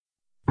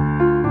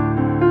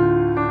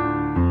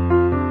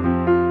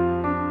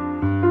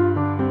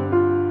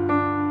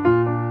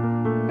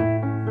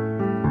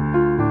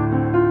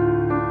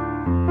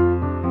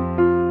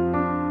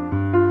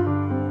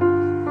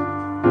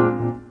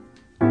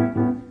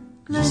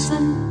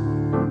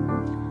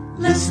Listen,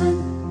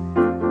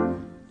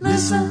 listen,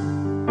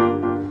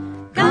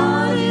 listen.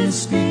 God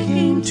is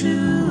speaking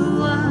to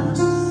us.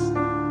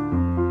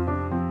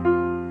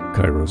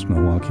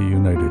 Kairos-Milwaukie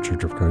United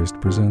Church of Christ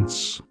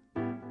presents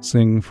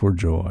Sing for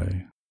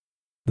Joy.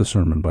 The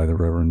sermon by the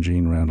Reverend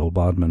Jeanne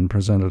Randall-Bodman,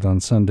 presented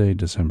on Sunday,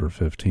 December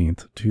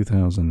 15th,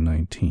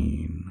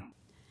 2019.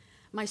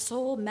 My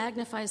soul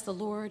magnifies the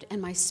Lord,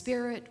 and my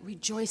spirit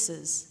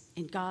rejoices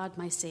in God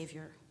my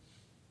Savior.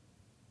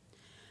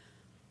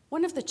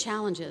 One of the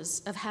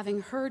challenges of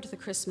having heard the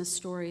Christmas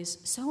stories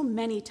so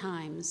many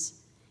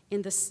times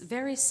in the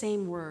very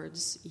same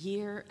words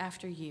year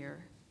after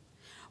year,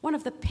 one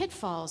of the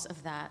pitfalls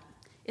of that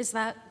is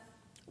that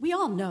we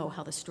all know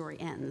how the story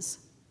ends.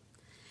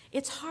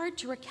 It's hard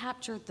to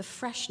recapture the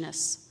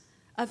freshness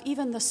of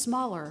even the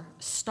smaller,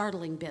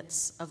 startling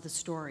bits of the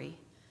story,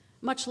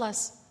 much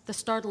less the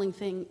startling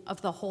thing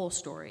of the whole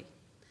story,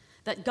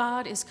 that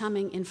God is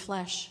coming in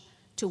flesh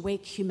to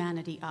wake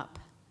humanity up,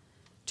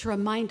 to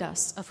remind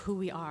us of who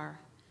we are,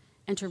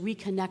 and to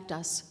reconnect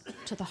us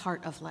to the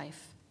heart of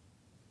life.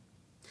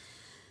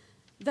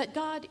 That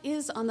God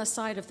is on the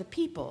side of the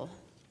people,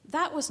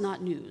 that was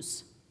not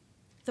news.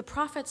 The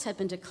prophets had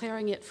been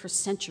declaring it for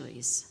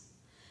centuries.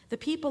 The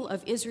people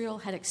of Israel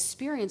had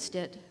experienced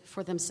it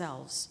for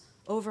themselves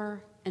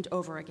over and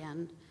over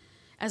again,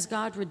 as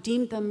God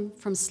redeemed them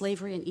from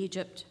slavery in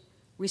Egypt,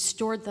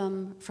 restored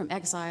them from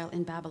exile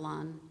in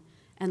Babylon,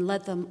 and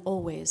led them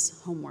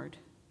always homeward.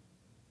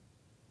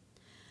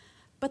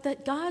 But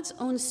that God's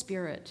own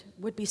Spirit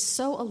would be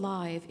so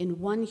alive in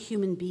one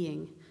human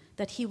being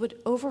that he would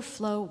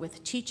overflow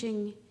with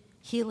teaching,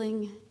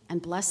 healing,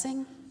 and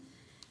blessing,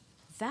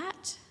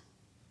 that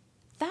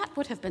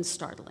would have been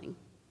startling.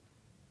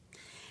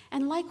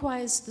 And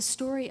likewise, the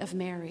story of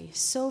Mary,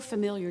 so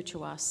familiar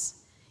to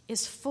us,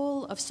 is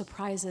full of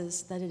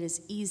surprises that it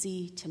is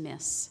easy to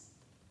miss.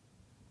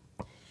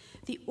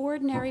 The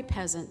ordinary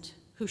peasant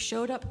who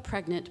showed up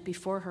pregnant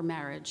before her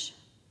marriage,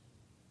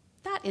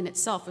 that in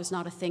itself was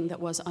not a thing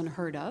that was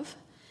unheard of.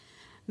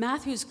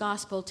 Matthew's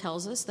gospel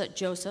tells us that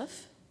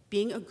Joseph,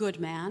 being a good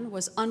man,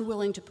 was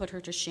unwilling to put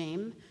her to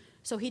shame,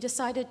 so he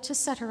decided to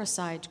set her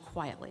aside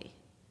quietly.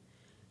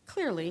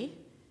 Clearly,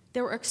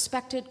 there were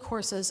expected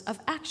courses of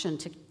action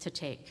to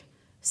take,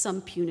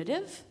 some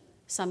punitive,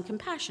 some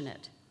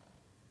compassionate.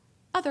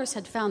 Others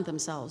had found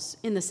themselves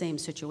in the same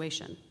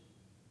situation.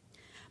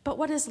 But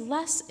what is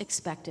less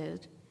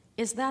expected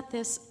is that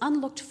this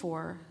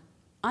unlooked-for,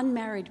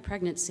 unmarried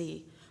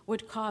pregnancy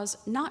would cause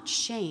not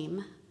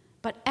shame,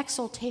 but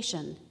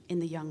exultation in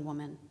the young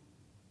woman.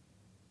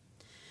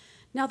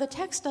 Now, the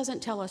text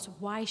doesn't tell us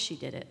why she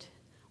did it,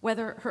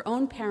 whether her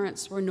own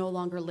parents were no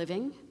longer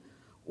living,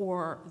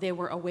 or they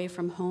were away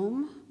from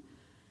home,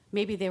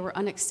 maybe they were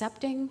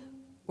unaccepting,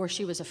 or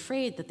she was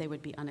afraid that they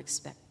would be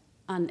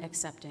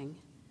unaccepting.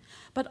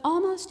 But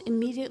almost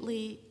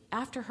immediately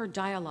after her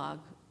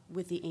dialogue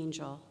with the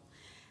angel,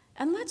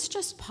 and let's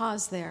just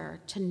pause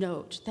there to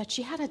note that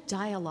she had a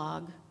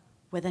dialogue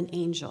with an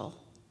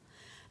angel.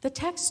 The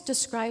text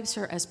describes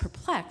her as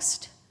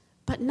perplexed,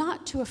 but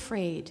not too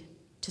afraid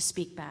to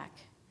speak back,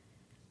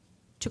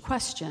 to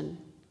question,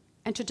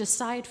 and to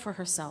decide for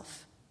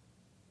herself.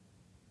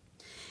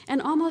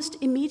 And almost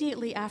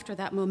immediately after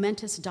that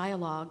momentous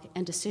dialogue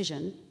and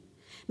decision,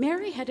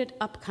 Mary headed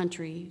up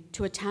country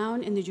to a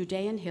town in the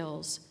Judean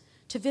hills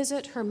to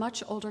visit her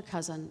much older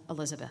cousin,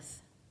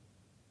 Elizabeth.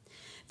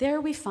 There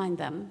we find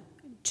them,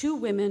 two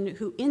women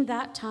who in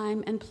that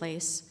time and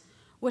place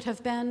would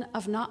have been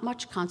of not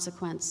much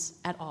consequence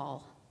at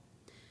all.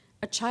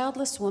 A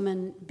childless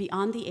woman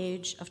beyond the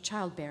age of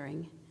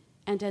childbearing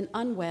and an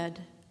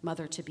unwed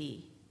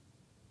mother-to-be.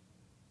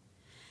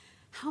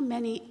 How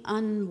many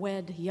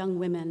unwed young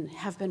women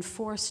have been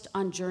forced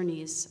on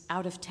journeys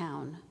out of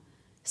town,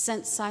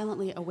 sent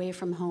silently away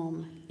from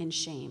home in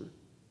shame?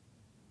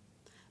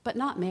 But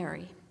not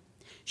Mary.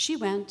 She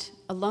went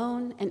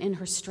alone and in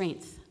her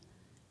strength,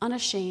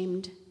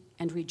 unashamed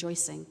and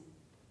rejoicing.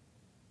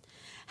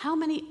 How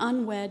many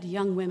unwed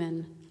young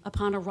women,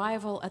 upon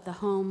arrival at the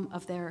home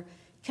of their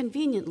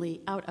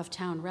conveniently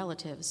out-of-town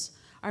relatives,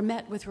 are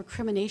met with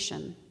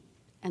recrimination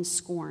and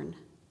scorn?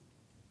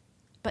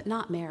 But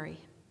not Mary.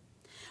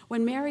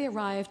 When Mary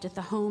arrived at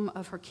the home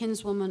of her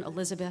kinswoman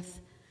Elizabeth,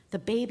 the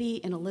baby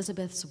in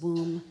Elizabeth's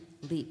womb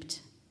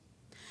leaped.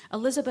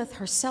 Elizabeth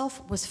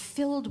herself was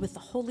filled with the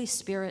Holy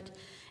Spirit,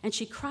 and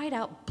she cried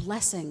out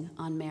blessing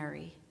on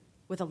Mary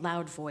with a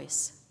loud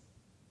voice.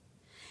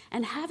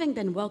 And having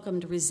been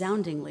welcomed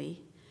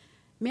resoundingly,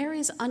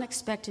 Mary's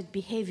unexpected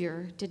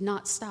behavior did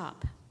not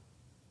stop.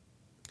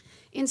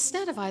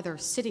 Instead of either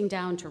sitting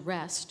down to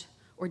rest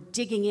or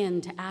digging in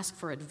to ask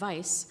for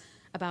advice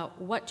about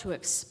what to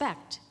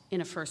expect in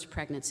a first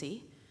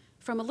pregnancy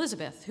from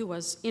Elizabeth, who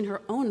was in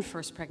her own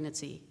first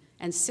pregnancy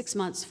and 6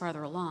 months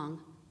farther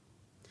along,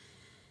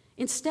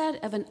 instead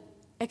of an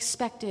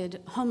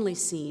expected homely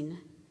scene,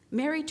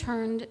 Mary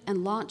turned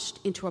and launched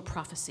into a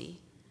prophecy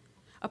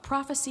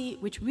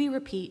which we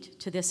repeat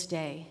to this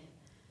day.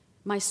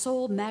 My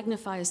soul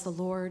magnifies the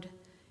Lord,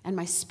 and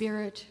my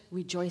spirit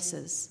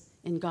rejoices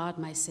in God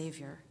my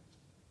Savior.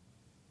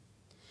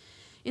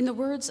 In the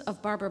words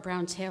of Barbara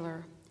Brown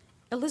Taylor,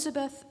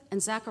 Elizabeth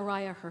and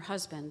Zechariah, her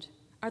husband,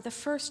 are the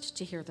first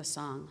to hear the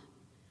song,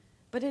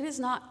 but it is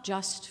not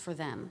just for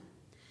them.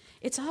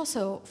 It's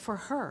also for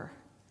her,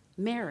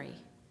 Mary,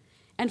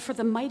 and for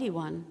the Mighty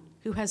One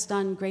who has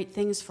done great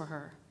things for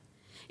her.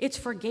 It's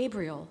for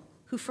Gabriel,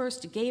 who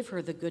first gave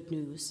her the good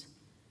news,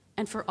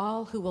 and for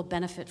all who will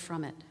benefit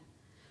from it,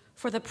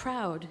 for the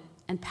proud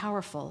and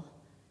powerful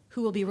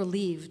who will be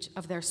relieved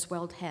of their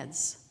swelled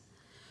heads,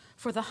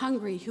 for the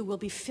hungry who will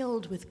be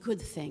filled with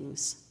good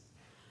things,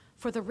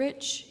 for the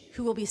rich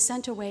who will be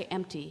sent away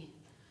empty,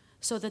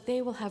 so that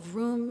they will have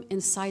room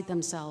inside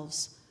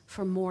themselves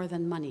for more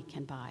than money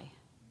can buy.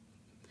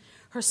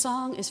 Her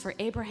song is for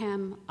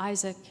Abraham,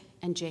 Isaac,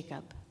 and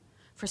Jacob,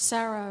 for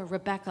Sarah,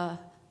 Rebekah,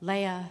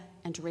 Leah,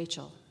 and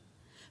Rachel,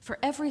 for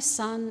every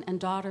son and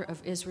daughter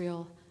of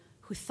Israel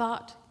who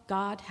thought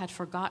God had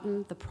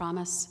forgotten the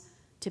promise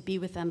to be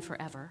with them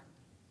forever,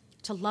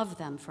 to love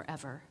them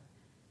forever,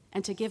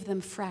 and to give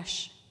them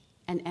fresh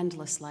and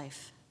endless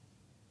life.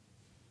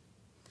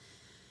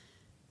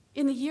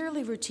 In the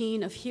yearly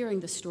routine of hearing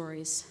the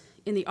stories,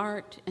 in the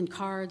art and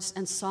cards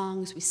and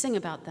songs we sing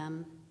about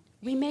them,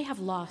 we may have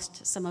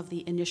lost some of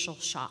the initial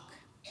shock.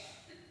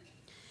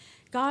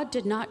 God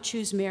did not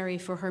choose Mary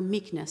for her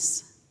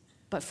meekness,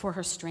 but for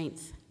her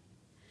strength,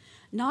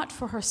 not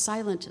for her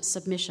silent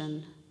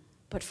submission,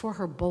 but for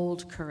her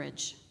bold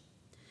courage.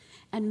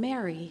 And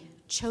Mary,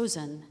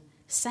 chosen,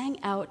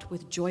 sang out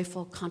with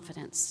joyful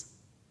confidence.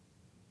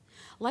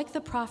 Like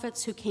the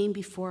prophets who came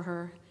before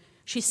her,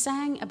 she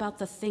sang about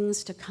the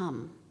things to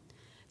come,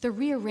 the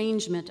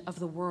rearrangement of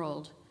the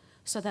world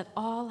so that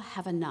all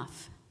have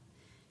enough.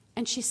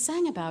 And she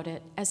sang about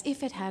it as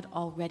if it had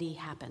already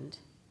happened.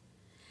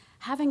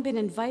 Having been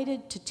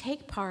invited to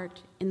take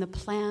part in the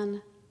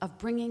plan of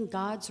bringing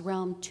God's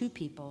realm to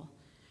people,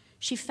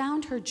 she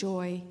found her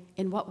joy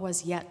in what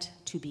was yet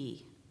to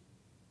be.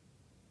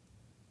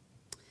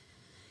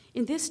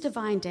 In this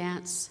divine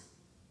dance,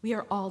 we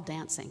are all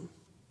dancing.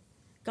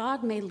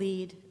 God may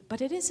lead,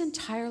 but it is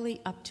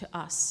entirely up to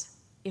us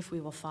if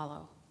we will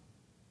follow.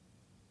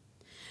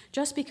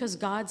 Just because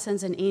God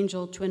sends an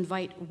angel to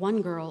invite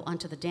one girl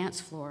onto the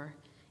dance floor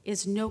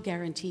is no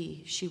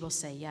guarantee she will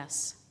say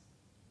yes.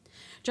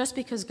 Just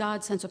because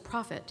God sends a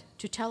prophet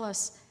to tell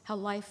us how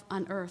life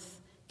on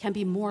earth can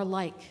be more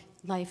like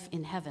life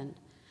in heaven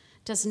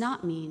does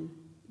not mean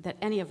that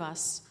any of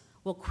us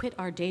will quit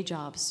our day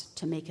jobs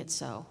to make it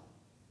so.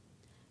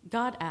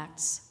 God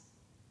acts,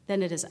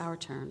 then it is our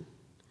turn.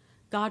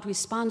 God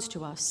responds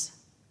to us,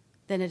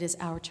 then it is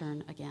our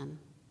turn again.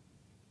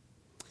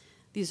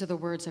 These are the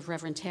words of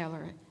Reverend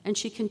Taylor, and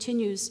she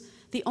continues,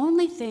 the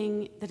only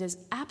thing that is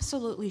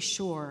absolutely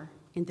sure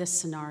in this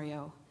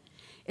scenario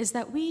is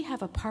that we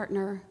have a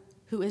partner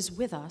who is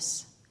with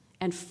us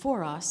and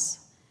for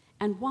us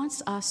and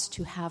wants us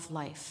to have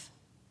life.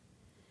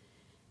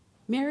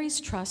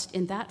 Mary's trust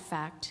in that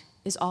fact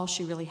is all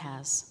she really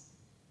has.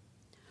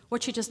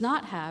 What she does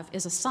not have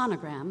is a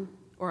sonogram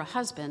or a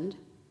husband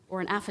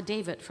or an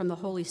affidavit from the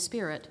Holy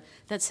Spirit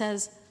that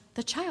says,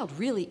 the child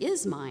really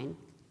is mine.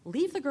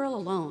 Leave the girl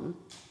alone.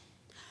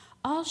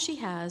 All she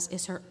has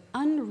is her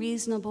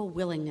unreasonable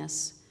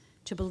willingness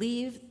to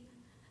believe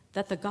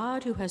that the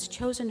God who has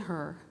chosen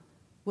her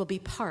will be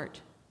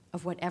part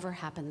of whatever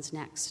happens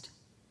next.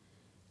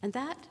 And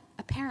that,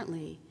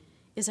 apparently,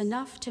 is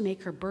enough to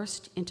make her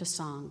burst into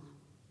song.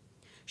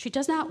 She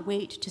does not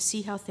wait to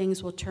see how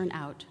things will turn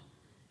out.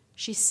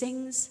 She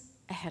sings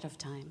ahead of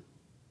time.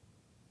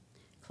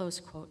 Close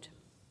quote.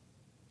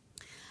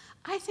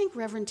 I think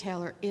Reverend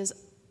Taylor is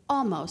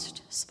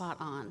almost spot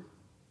on.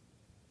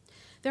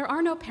 There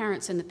are no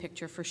parents in the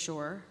picture for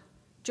sure.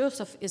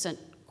 Joseph isn't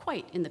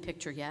quite in the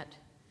picture yet.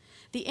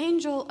 The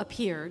angel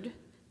appeared,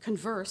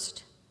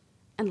 conversed,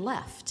 and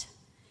left.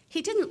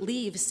 He didn't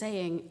leave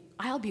saying,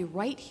 I'll be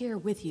right here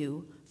with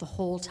you the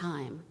whole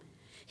time.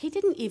 He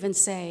didn't even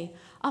say,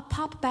 I'll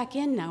pop back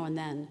in now and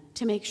then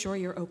to make sure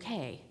you're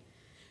okay.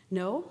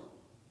 No,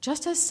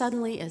 just as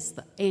suddenly as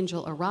the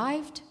angel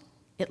arrived,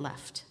 it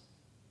left.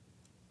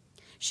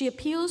 She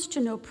appeals to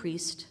no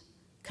priest,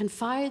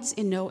 confides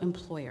in no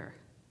employer.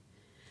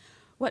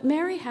 What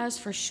Mary has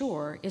for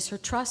sure is her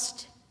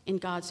trust in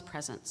God's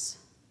presence.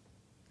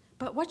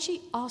 But what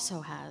she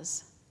also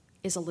has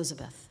is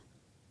Elizabeth.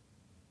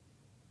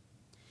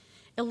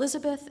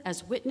 Elizabeth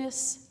as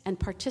witness and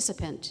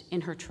participant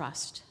in her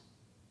trust.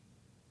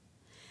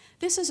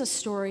 This is a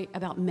story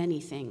about many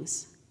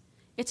things.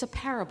 It's a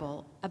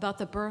parable about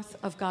the birth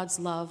of God's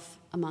love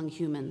among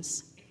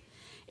humans.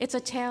 It's a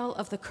tale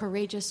of the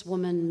courageous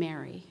woman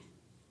Mary.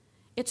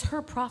 It's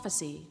her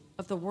prophecy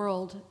of the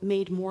world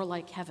made more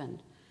like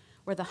heaven,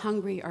 where the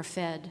hungry are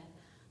fed,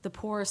 the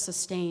poor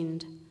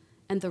sustained,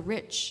 and the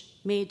rich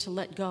made to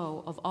let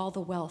go of all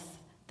the wealth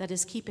that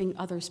is keeping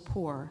others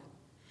poor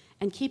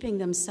and keeping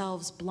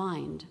themselves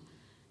blind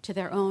to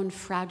their own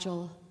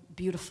fragile,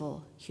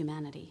 beautiful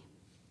humanity.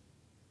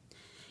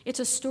 It's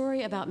a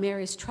story about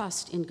Mary's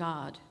trust in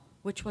God,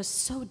 which was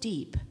so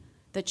deep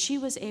that she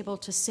was able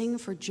to sing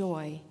for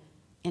joy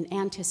in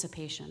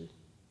anticipation.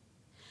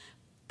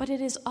 But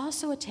it is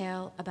also a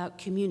tale about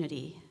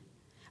community,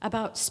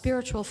 about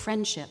spiritual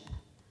friendship,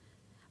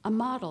 a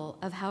model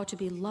of how to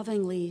be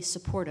lovingly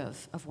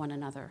supportive of one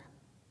another.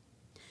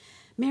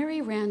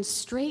 Mary ran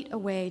straight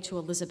away to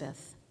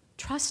Elizabeth,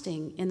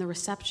 trusting in the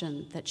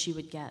reception that she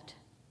would get.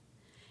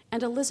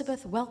 And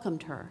Elizabeth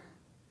welcomed her,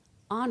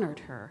 honored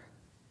her,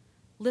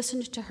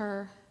 listened to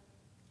her,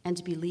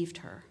 and believed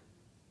her.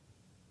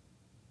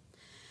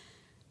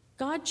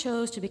 God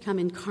chose to become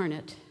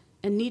incarnate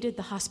and needed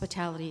the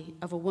hospitality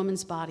of a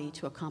woman's body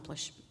to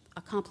accomplish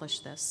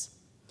this.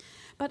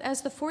 But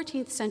as the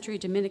 14th century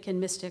Dominican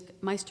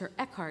mystic Meister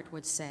Eckhart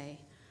would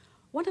say,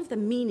 one of the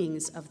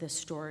meanings of this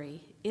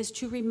story is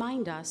to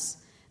remind us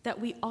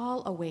that we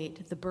all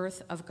await the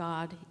birth of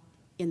God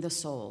in the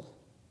soul.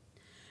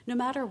 No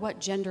matter what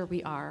gender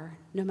we are,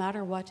 no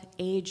matter what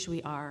age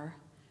we are,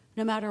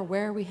 no matter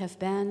where we have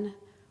been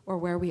or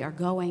where we are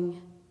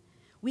going,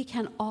 we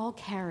can all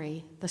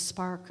carry the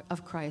spark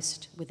of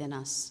Christ within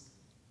us.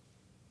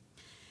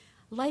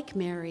 Like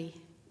Mary,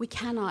 we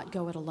cannot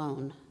go it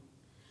alone.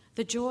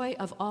 The joy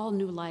of all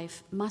new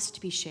life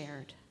must be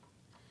shared.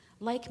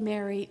 Like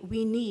Mary,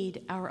 we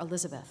need our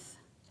Elizabeth.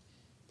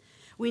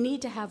 We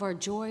need to have our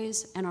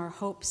joys and our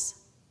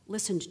hopes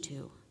listened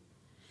to.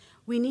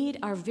 We need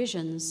our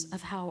visions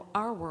of how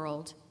our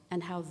world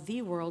and how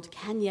the world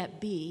can yet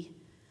be.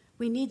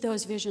 We need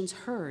those visions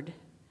heard,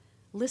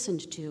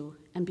 listened to,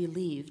 and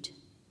believed.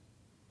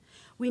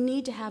 We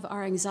need to have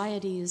our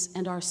anxieties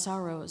and our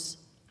sorrows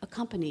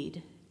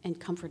accompanied and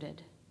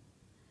comforted.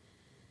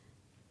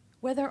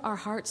 Whether our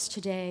hearts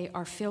today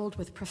are filled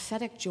with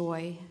prophetic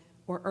joy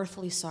or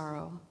earthly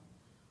sorrow,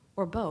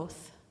 or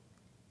both,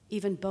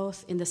 even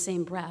both in the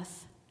same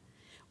breath,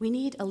 we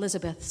need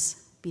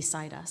Elizabeths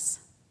beside us.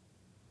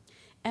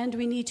 And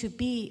we need to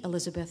be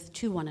Elizabeth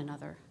to one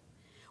another,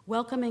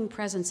 welcoming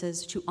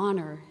presences to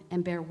honor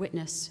and bear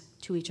witness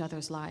to each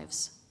other's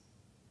lives.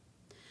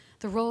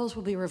 The roles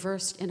will be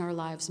reversed in our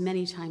lives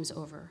many times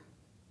over.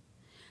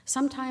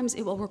 Sometimes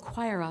it will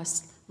require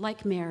us,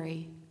 like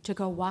Mary, to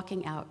go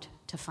walking out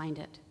to find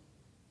it.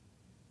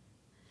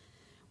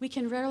 We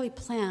can rarely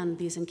plan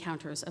these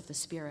encounters of the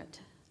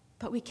Spirit,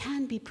 but we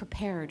can be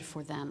prepared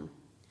for them.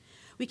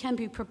 We can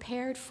be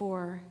prepared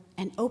for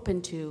and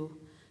open to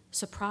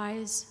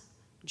surprise,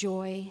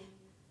 joy,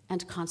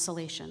 and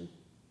consolation.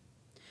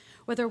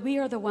 Whether we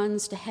are the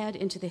ones to head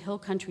into the hill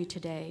country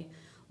today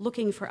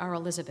looking for our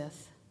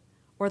Elizabeth,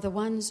 or the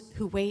ones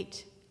who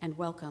wait and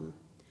welcome,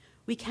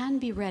 we can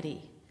be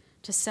ready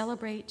to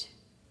celebrate,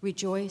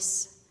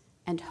 rejoice,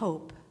 and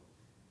hope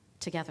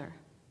together.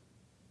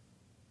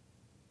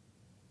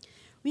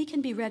 We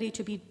can be ready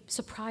to be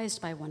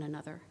surprised by one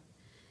another,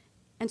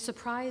 and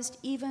surprised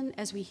even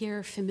as we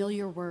hear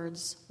familiar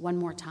words one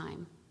more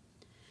time,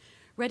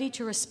 ready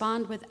to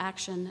respond with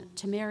action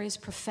to Mary's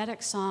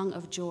prophetic song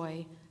of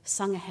joy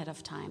sung ahead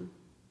of time,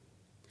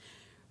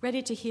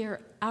 ready to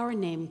hear our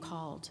name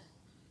called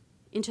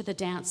into the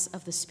dance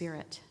of the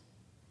Spirit,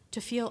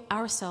 to feel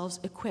ourselves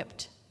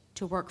equipped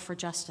to work for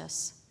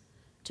justice,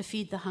 to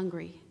feed the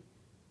hungry,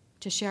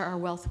 to share our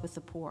wealth with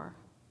the poor,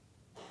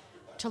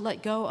 to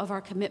let go of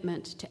our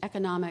commitment to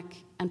economic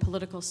and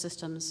political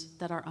systems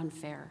that are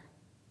unfair.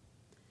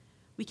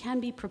 We can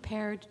be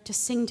prepared to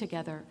sing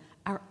together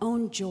our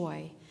own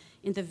joy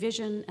in the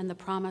vision and the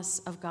promise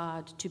of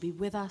God to be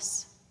with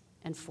us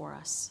and for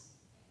us.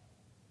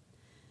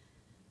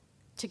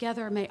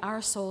 Together, may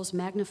our souls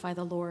magnify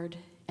the Lord,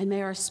 and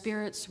may our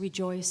spirits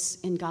rejoice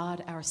in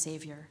God our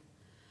Savior.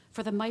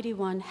 For the Mighty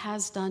One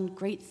has done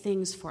great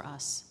things for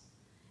us,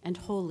 and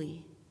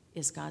holy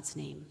is God's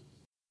name.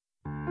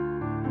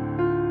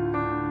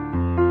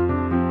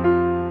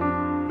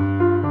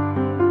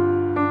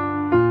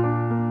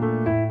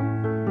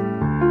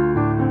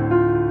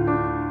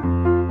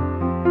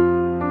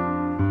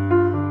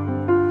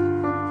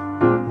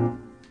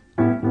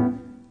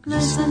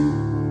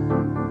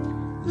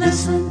 Listen,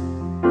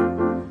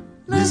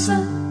 listen,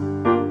 listen.